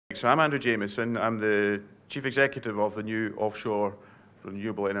so I'm Andrew Jamieson. I'm the Chief Executive of the new Offshore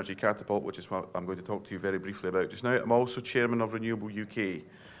Renewable Energy Catapult, which is what I'm going to talk to you very briefly about just now. I'm also Chairman of Renewable UK,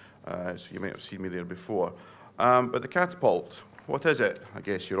 so you might have seen me there before. But the Catapult, what is it? I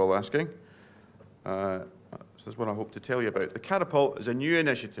guess you're all asking. This is what I hope to tell you about. The Catapult is a new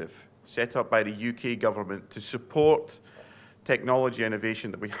initiative set up by the UK government to support technology innovation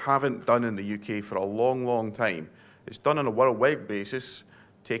that we haven't done in the UK for a long, long time. It's done on a worldwide basis,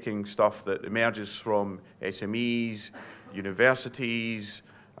 taking stuff that emerges from SMEs, universities,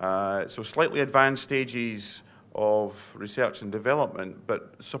 so slightly advanced stages of research and development,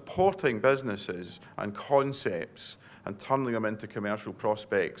 but supporting businesses and concepts and turning them into commercial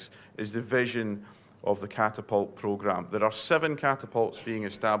prospects is the vision of the Catapult program. There are 7 catapults being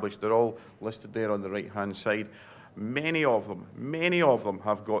established. They're all listed there on the right-hand side. Many of them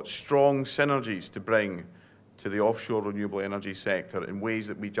have got strong synergies to bring to the offshore renewable energy sector in ways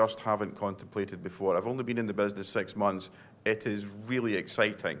that we just haven't contemplated before. I've only been in the business 6 months. It is really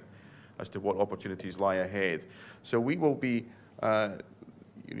exciting as to what opportunities lie ahead. So we will be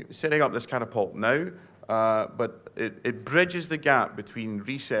setting up this Catapult now, but it bridges the gap between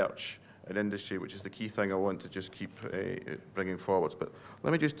research and industry, which is the key thing I want to just keep bringing forwards. But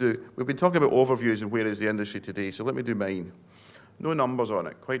let me just we've been talking about overviews and where is the industry today, so let me do mine. No numbers on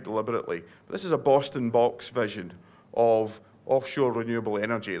it, quite deliberately. But this is a Boston box vision of offshore renewable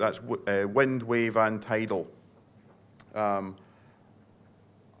energy. That's wind, wave, and tidal. And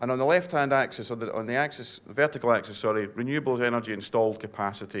on the left-hand axis, on the vertical axis, sorry, renewables energy installed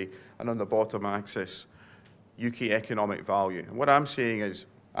capacity, and on the bottom axis, UK economic value. And what I'm saying is,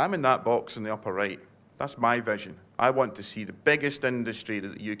 I'm in that box in the upper right. That's my vision. I want to see the biggest industry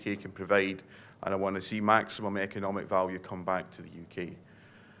that the UK can provide, and I want to see maximum economic value come back to the UK.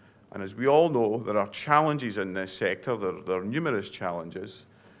 And as we all know, there are challenges in this sector. There are numerous challenges.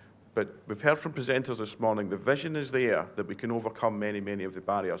 But we've heard from presenters this morning, the vision is there that we can overcome many, many of the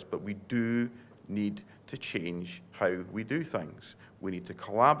barriers, but we do need to change how we do things. We need to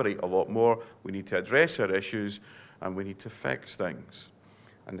collaborate a lot more, we need to address our issues, and we need to fix things.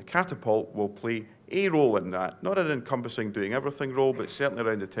 And the Catapult will play a role in that, not an encompassing doing everything role, but certainly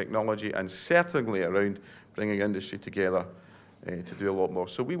around the technology and certainly around bringing industry together to do a lot more.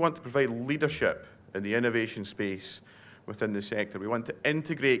 So we want to provide leadership in the innovation space within the sector. We want to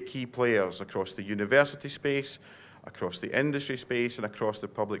integrate key players across the university space, across the industry space, and across the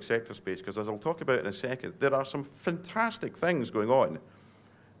public sector space, because as I'll talk about in a second, there are some fantastic things going on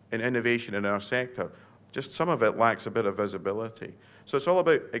in innovation in our sector. Just some of it lacks a bit of visibility. So it's all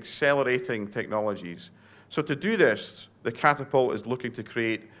about accelerating technologies. So to do this, the Catapult is looking to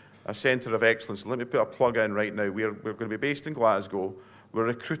create a centre of excellence. Let me put a plug in right now. We're going to be based in Glasgow. We're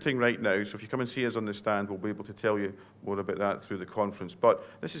recruiting right now, so if you come and see us on the stand, we'll be able to tell you more about that through the conference. But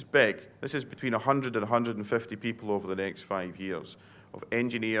this is big. This is between 100 and 150 people over the next 5 years of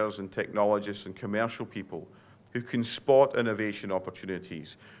engineers and technologists and commercial people who can spot innovation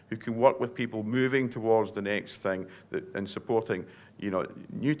opportunities, who can work with people moving towards the next thing and supporting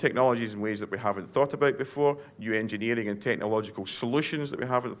new technologies in ways that we haven't thought about before, new engineering and technological solutions that we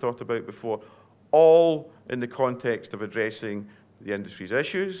haven't thought about before, all in the context of addressing the industry's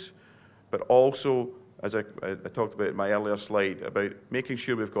issues, but also, as I talked about in my earlier slide, about making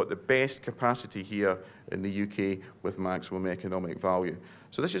sure we've got the best capacity here in the UK with maximum economic value.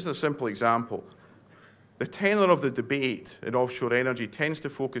 So this is a simple example. The tenor of the debate in offshore energy tends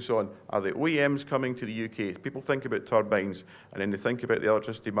to focus on, are the OEMs coming to the UK? People think about turbines, and then they think about the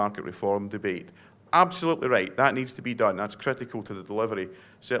electricity market reform debate. Absolutely right, that needs to be done. That's critical to the delivery,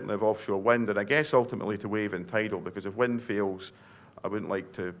 certainly of offshore wind, and I guess ultimately to wave and tidal, because if wind fails, I wouldn't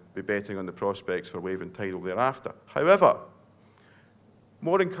like to be betting on the prospects for wave and tidal thereafter. However,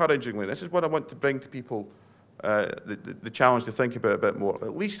 more encouragingly, this is what I want to bring to people, the challenge to think about a bit more.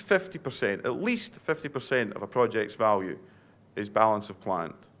 At least 50% of a project's value is balance of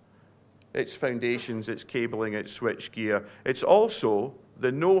plant. It's foundations, it's cabling, it's switchgear. It's also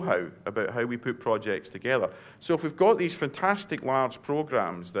the know-how about how we put projects together. So if we've got these fantastic large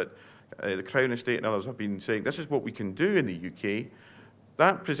programs that the Crown Estate and others have been saying, this is what we can do in the UK,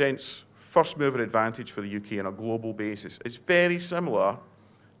 that presents first mover advantage for the UK on a global basis. It's very similar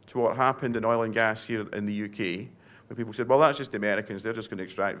to what happened in oil and gas here in the UK, where people said, well, that's just the Americans, they're just going to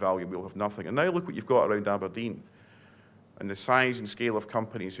extract value, we'll have nothing. And now look what you've got around Aberdeen, and the size and scale of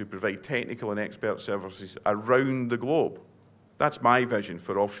companies who provide technical and expert services around the globe. That's my vision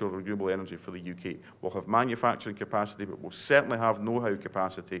for offshore renewable energy for the UK. We'll have manufacturing capacity, but we'll certainly have know-how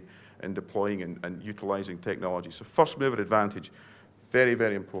capacity in deploying and utilising technology. So first mover advantage, very,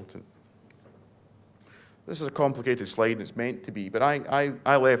 very important. This is a complicated slide, and it's meant to be, but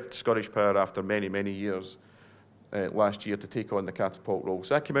I left Scottish Power after many, many years last year to take on the Catapult role.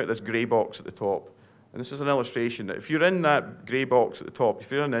 So I came out of this grey box at the top, and this is an illustration that if you're in that grey box at the top, if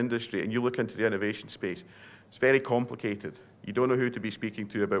you're in industry and you look into the innovation space, it's very complicated. You don't know who to be speaking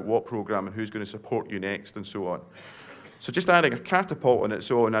to about what program and who's going to support you next and so on. So just adding a Catapult on its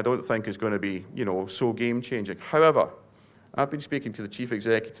own, I don't think is going to be, so game-changing. However, I've been speaking to the chief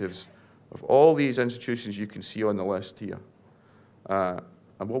executives of all these institutions you can see on the list here. And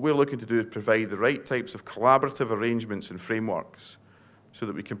what we're looking to do is provide the right types of collaborative arrangements and frameworks so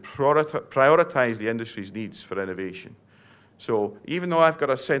that we can prioritize the industry's needs for innovation. So even though I've got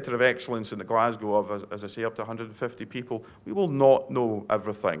a centre of excellence in the Glasgow of, as I say, up to 150 people, we will not know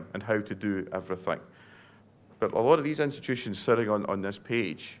everything and how to do everything. But a lot of these institutions sitting on this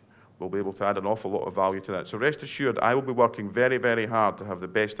page will be able to add an awful lot of value to that. So rest assured, I will be working very, very hard to have the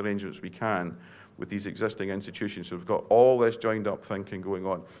best arrangements we can with these existing institutions. So we've got all this joined up thinking going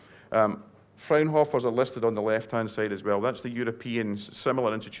on. Fraunhofers are listed on the left-hand side as well. That's the European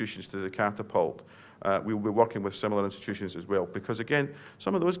similar institutions to the Catapult. We will be working with similar institutions as well, because again,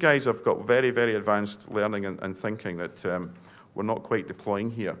 some of those guys have got very, very advanced learning and thinking that we're not quite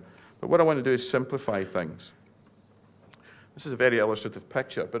deploying here. But what I want to do is simplify things. This is a very illustrative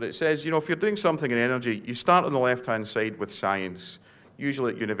picture, but it says, if you're doing something in energy, you start on the left-hand side with science,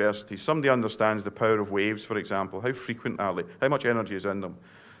 usually at university. Somebody understands the power of waves, for example. How frequent are they? How much energy is in them?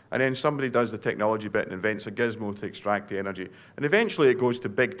 And then somebody does the technology bit and invents a gizmo to extract the energy. And eventually it goes to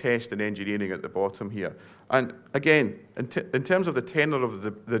big test and engineering at the bottom here. And again, in terms of the tenor of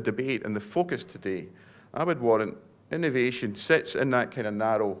the debate and the focus today, I would warrant innovation sits in that kind of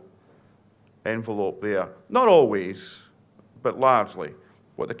narrow envelope there. Not always, but largely.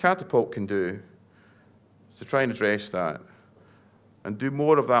 What the Catapult can do is to try and address that and do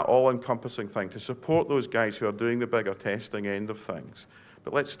more of that all-encompassing thing to support those guys who are doing the bigger testing end of things.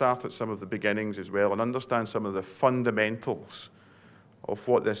 But let's start at some of the beginnings as well and understand some of the fundamentals of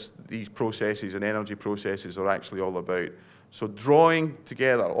what these processes and energy processes are actually all about. So drawing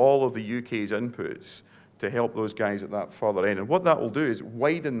together all of the UK's inputs to help those guys at that further end. And what that will do is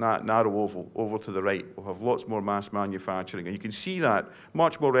widen that narrow oval over to the right. We'll have lots more mass manufacturing. And you can see that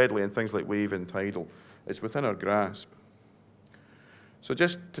much more readily in things like wave and tidal. It's within our grasp. So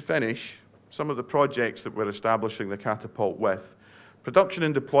just to finish, some of the projects that we're establishing the Catapult with. Production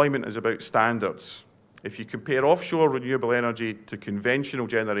and deployment is about standards. If you compare offshore renewable energy to conventional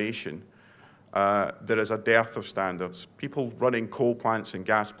generation, there is a dearth of standards. People running coal plants and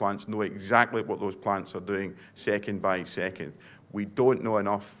gas plants know exactly what those plants are doing second by second. We don't know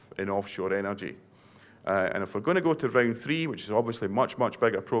enough in offshore energy. And if we're going to go to round 3, which is obviously much, much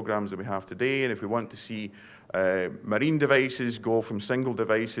bigger programs than we have today, and if we want to see marine devices go from single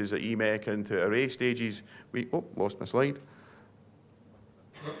devices at EMEC into array stages, lost my slide.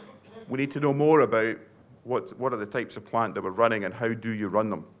 We need to know more about what are the types of plant that we're running and how do you run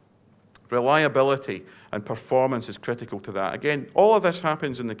them. Reliability and performance is critical to that. Again, all of this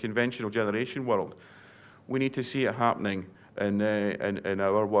happens in the conventional generation world. We need to see it happening in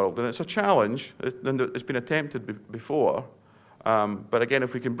our world. And it's a challenge, and it's been attempted before. But again,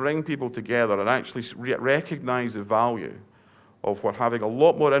 if we can bring people together and actually recognize the value of what having a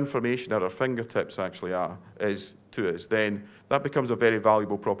lot more information at our fingertips actually is to us, then that becomes a very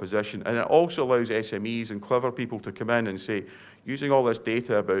valuable proposition. And it also allows SMEs and clever people to come in and say, using all this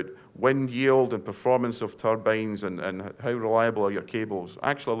data about wind yield and performance of turbines and how reliable are your cables,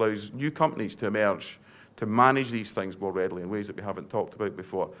 actually allows new companies to emerge to manage these things more readily in ways that we haven't talked about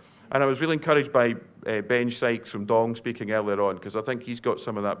before. And I was really encouraged by Ben Sykes from Dong speaking earlier on, because I think he's got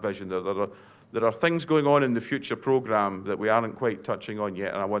some of that vision. There are things going on in the future programme that we aren't quite touching on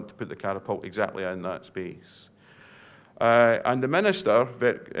yet, and I want to put the Catapult exactly in that space. And the Minister,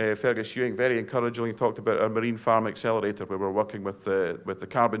 Fergus Ewing, very encouragingly talked about our Marine Farm Accelerator, where we're working with the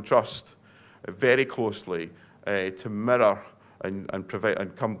Carbon Trust very closely to mirror and provide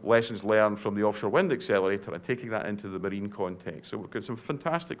and come lessons learned from the Offshore Wind Accelerator and taking that into the marine context. So we've got some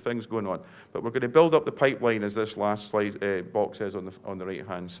fantastic things going on, but we're going to build up the pipeline, as this last slide box says on the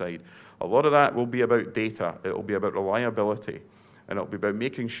right-hand side. A lot of that will be about data. It will be about reliability. And it'll be about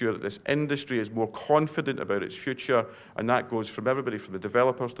making sure that this industry is more confident about its future, and that goes from everybody from the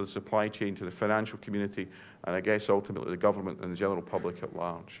developers to the supply chain to the financial community, and I guess ultimately the government and the general public at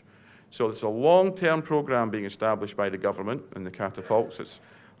large. So it's a long-term programme being established by the government and the Catapults.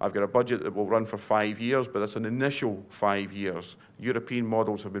 I've got a budget that will run for 5 years, but that's an initial 5 years. European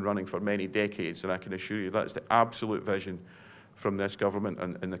models have been running for many decades, and I can assure you that's the absolute vision from this government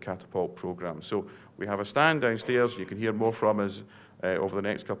and the Catapult programme. So we have a stand downstairs. You can hear more from us over the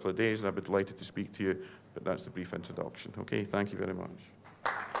next couple of days, and I'd be delighted to speak to you But that's the brief introduction. Okay, thank you very much.